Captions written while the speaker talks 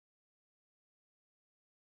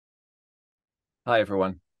Hi,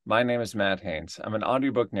 everyone. My name is Matt Haynes. I'm an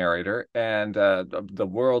audiobook narrator and the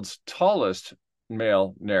world's tallest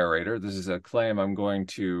male narrator. This is a claim I'm going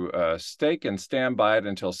to stake and stand by it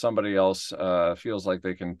until somebody else feels like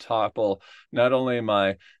they can topple not only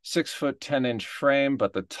my 6 foot 10 inch frame,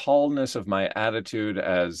 but the tallness of my attitude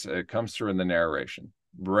as it comes through in the narration.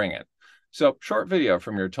 Bring it. So, short video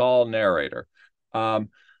from your tall narrator. Um,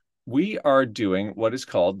 we are doing what is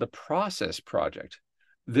called the process project.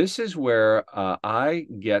 This is where I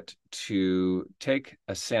get to take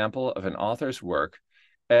a sample of an author's work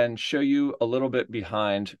and show you a little bit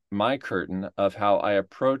behind my curtain of how I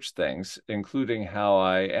approach things, including how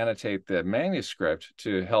I annotate the manuscript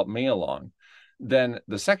to help me along. Then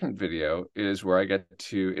the second video is where I get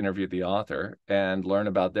to interview the author and learn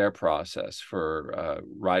about their process for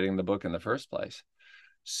writing the book in the first place.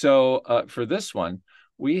 So for this one,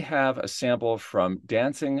 we have a sample from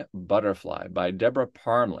Dancing Butterfly by Debra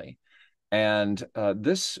Parmley. And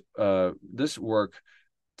this work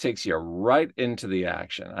takes you right into the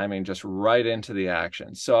action. I mean, just right into the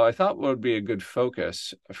action. So I thought what would be a good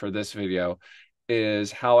focus for this video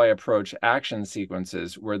is how I approach action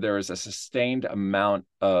sequences where there is a sustained amount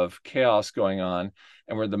of chaos going on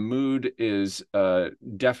and where the mood is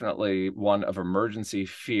definitely one of emergency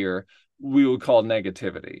fear. We would call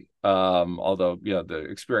negativity, although the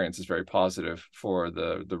experience is very positive for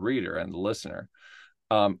the reader and the listener.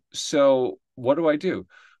 So what do I do?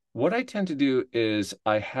 What I tend to do is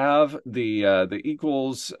I have the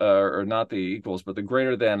equals or not the equals, but the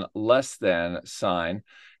greater than less than sign.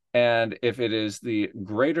 And if it is the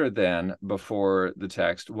greater than before the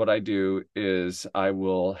text, what I do is I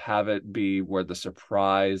will have it be where the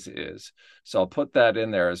surprise is. So I'll put that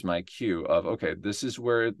in there as my cue of, okay, this is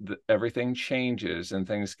where everything changes and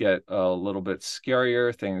things get a little bit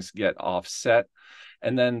scarier, things get offset.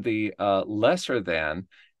 And then the lesser than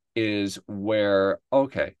is where,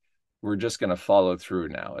 okay, we're just going to follow through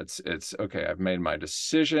now. It's okay. I've made my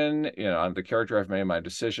decision. I'm the character. I've made my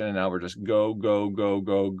decision. And now we're just go, go, go,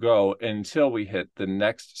 go, go until we hit the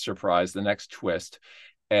next surprise, the next twist.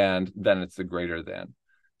 And then it's the greater than.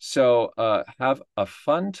 So have a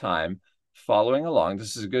fun time following along.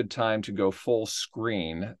 This is a good time to go full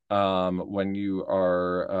screen when you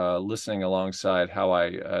are listening alongside how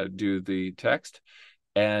I do the text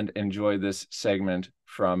and enjoy this segment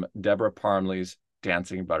from Debra Parmley's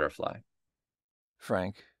Dancing Butterfly.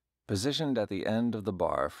 Frank, positioned at the end of the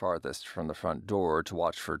bar farthest from the front door to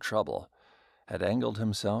watch for trouble, had angled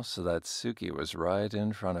himself so that Suki was right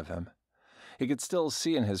in front of him. He could still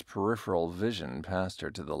see in his peripheral vision past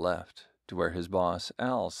her to the left, to where his boss,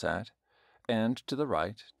 Al, sat, and to the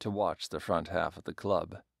right to watch the front half of the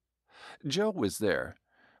club. Joe was there,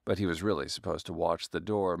 but he was really supposed to watch the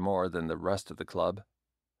door more than the rest of the club.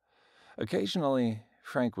 Occasionally,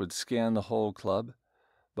 Frank would scan the whole club,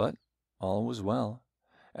 but all was well,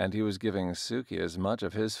 and he was giving Suki as much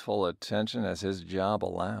of his full attention as his job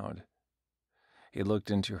allowed. He looked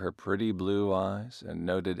into her pretty blue eyes and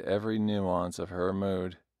noted every nuance of her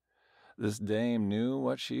mood. This dame knew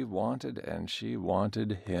what she wanted, and she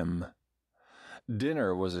wanted him.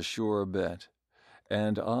 Dinner was a sure bet,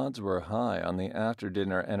 and odds were high on the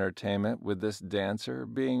after-dinner entertainment, with this dancer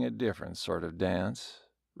being a different sort of dance,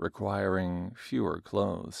 requiring fewer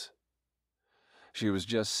clothes. She was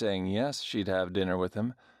just saying yes, she'd have dinner with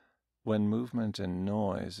him, when movement and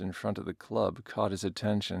noise in front of the club caught his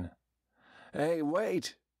attention. "Hey,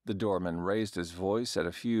 wait!" The doorman raised his voice at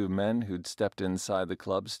a few men who'd stepped inside the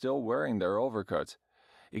club still wearing their overcoats.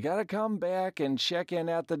 "You gotta come back and check in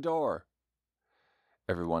at the door."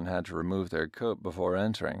 Everyone had to remove their coat before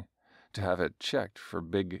entering, to have it checked for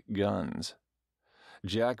big guns.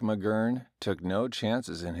 Jack McGurn took no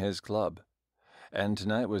chances in his club, and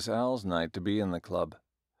tonight was Al's night to be in the club.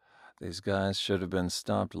 These guys should have been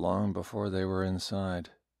stopped long before they were inside.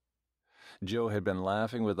 Joe had been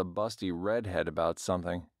laughing with a busty redhead about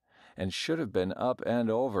something, and should have been up and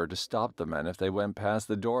over to stop the men if they went past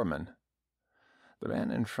the doorman. The man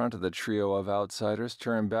in front of the trio of outsiders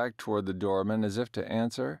turned back toward the doorman as if to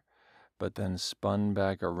answer, but then spun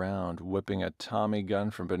back around, whipping a Tommy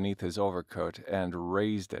gun from beneath his overcoat, and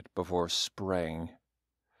raised it before spraying.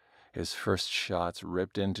 His first shots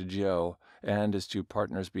ripped into Joe, and his two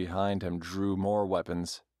partners behind him drew more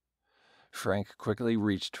weapons. Frank quickly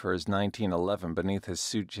reached for his 1911 beneath his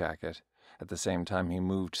suit jacket. At the same time, he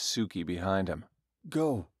moved Suki behind him.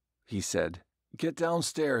 "Go," he said. "Get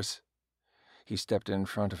downstairs." He stepped in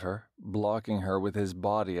front of her, blocking her with his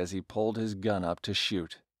body as he pulled his gun up to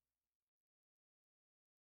shoot.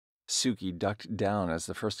 Suki ducked down as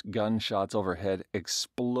the first gunshots overhead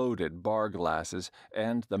exploded bar glasses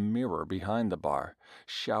and the mirror behind the bar,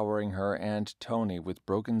 showering her and Tony with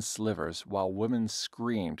broken slivers while women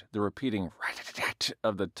screamed, the repeating rat-tat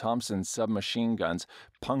of the Thompson submachine guns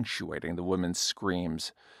punctuating the women's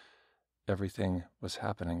screams. Everything was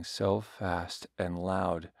happening so fast and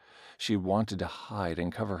loud. She wanted to hide and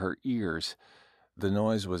cover her ears. The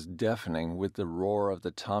noise was deafening with the roar of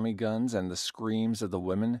the Tommy guns and the screams of the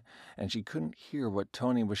women, and she couldn't hear what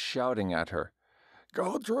Tony was shouting at her.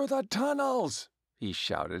 "Go through the tunnels!" he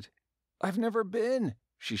shouted. "I've never been,"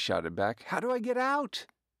 she shouted back. "How do I get out?"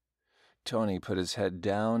 Tony put his head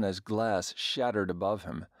down as glass shattered above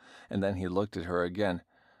him, and then he looked at her again.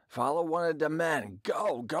 "Follow one of the men.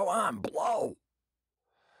 Go on, blow!"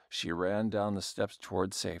 She ran down the steps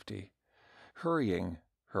toward safety, hurrying,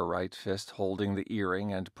 her right fist holding the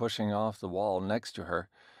earring and pushing off the wall next to her.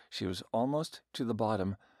 She was almost to the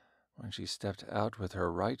bottom when she stepped out with her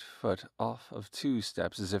right foot off of 2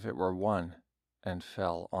 steps as if it were one, and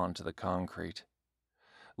fell onto the concrete.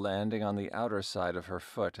 Landing on the outer side of her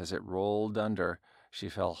foot as it rolled under, she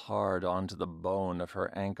fell hard onto the bone of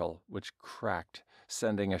her ankle, which cracked,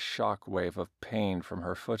 sending a shock wave of pain from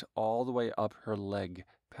her foot all the way up her leg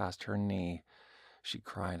past her knee. She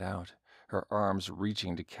cried out, her arms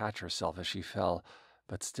reaching to catch herself as she fell,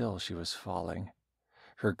 but still she was falling.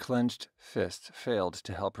 Her clenched fist failed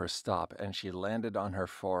to help her stop, and she landed on her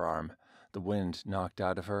forearm, the wind knocked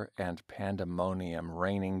out of her and pandemonium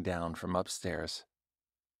raining down from upstairs.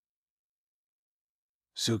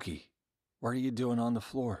 "Suki, what are you doing on the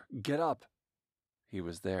floor? Get up!" He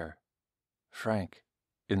was there. Frank,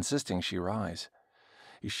 insisting she rise.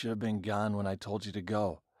 "You should have been gone when I told you to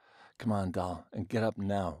go. Come on, doll, and get up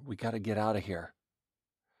now. We gotta get out of here."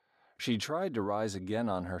 She tried to rise again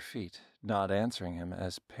on her feet, not answering him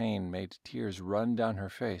as pain made tears run down her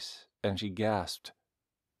face, and she gasped,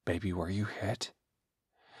 "Baby, were you hit?"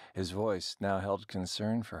 His voice now held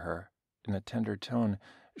concern for her, in a tender tone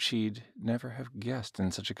she'd never have guessed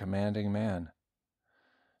in such a commanding man.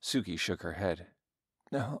 Suki shook her head.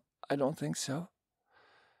 "No, I don't think so."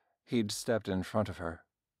 He'd stepped in front of her,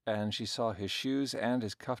 and she saw his shoes and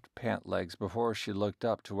his cuffed pant legs before she looked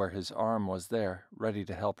up to where his arm was there, ready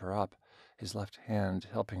to help her up, his left hand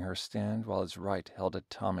helping her stand while his right held a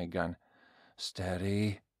Tommy gun.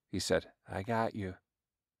 "Steady," he said. "I got you."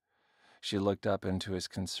 She looked up into his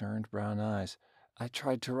concerned brown eyes. "I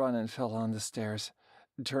tried to run and fell on the stairs.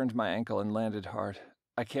 Turned my ankle and landed hard.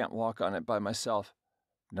 I can't walk on it by myself."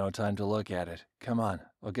 "No time to look at it. Come on,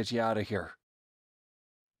 I'll get you out of here."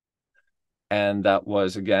 And that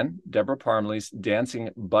was, again, Debra Parmley's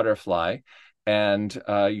Dancing Butterfly. And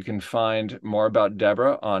you can find more about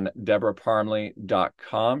Debra on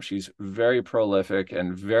debraparmley.com. She's very prolific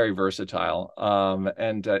and very versatile.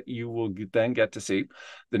 And you will then get to see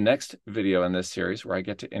the next video in this series where I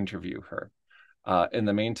get to interview her. In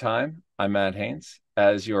the meantime, I'm Matt Haynes.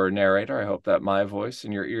 As your narrator, I hope that my voice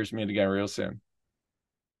and your ears meet again real soon.